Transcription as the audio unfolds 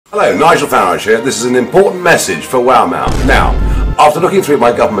Hello, Nigel Farage here. This is an important message for WowMow. Now, after looking through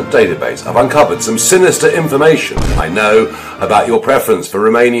my government database, I've uncovered some sinister information. I know about your preference for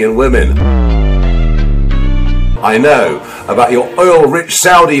Romanian women. I know about your oil-rich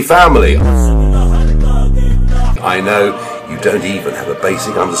Saudi family. I know you don't even have a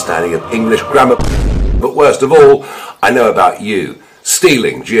basic understanding of English grammar. But worst of all, I know about you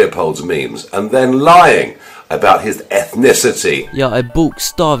stealing Geopold's memes and then lying about his ethnicity. Ja,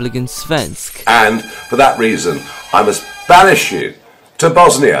 bokstavligen svensk. And for that reason, I must banish you to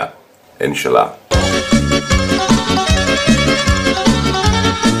Bosnia, inshallah.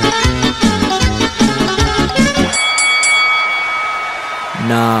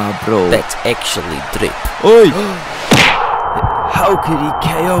 Nah, bro. That's actually drip. Oi! How could he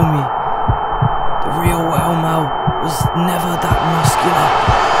KO me? The real WowMow was never that muscular.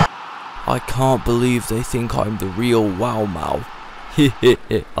 I can't believe they think I'm the real WowMow.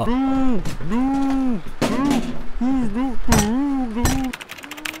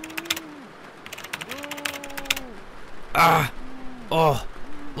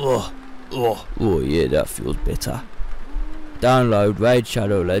 Oh yeah, that feels better. Download Raid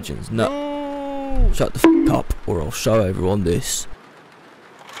Shadow Legends. No. Shut the f up or I'll show everyone this.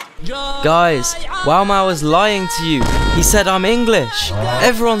 Guys, WowMow is lying to you. He said I'm English.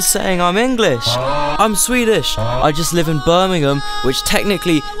 Everyone's saying I'm English. I'm Swedish. I just live in Birmingham, which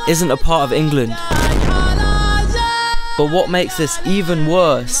technically isn't a part of England. But what makes this even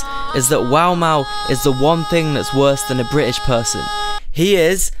worse is that WowMow is the one thing that's worse than a British person. He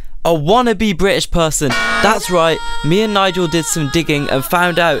is a wannabe British person. That's right, me and Nigel did some digging and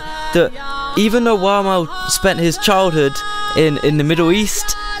found out that even though WowMow spent his childhood in the Middle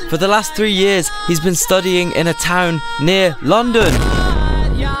East, for the last 3 years he's been studying in a town near London.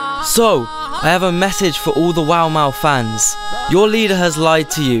 So, I have a message for all the WowMow fans. Your leader has lied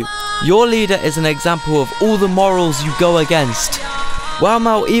to you. Your leader is an example of all the morals you go against.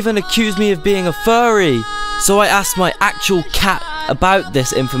 WowMow even accused me of being a furry. So I asked my actual cat about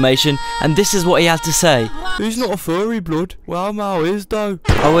this information, and this is what he had to say. He's not a furry, blood. WowMow is though.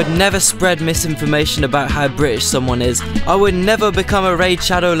 I would never spread misinformation about how British someone is. I would never become a Raid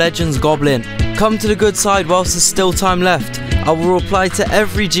Shadow Legends goblin. Come to the good side whilst there's still time left. I will reply to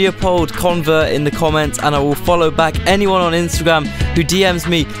every Geopold convert in the comments, and I will follow back anyone on Instagram who DMs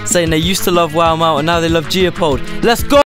me saying they used to love WowMow and now they love Geopold. Let's go!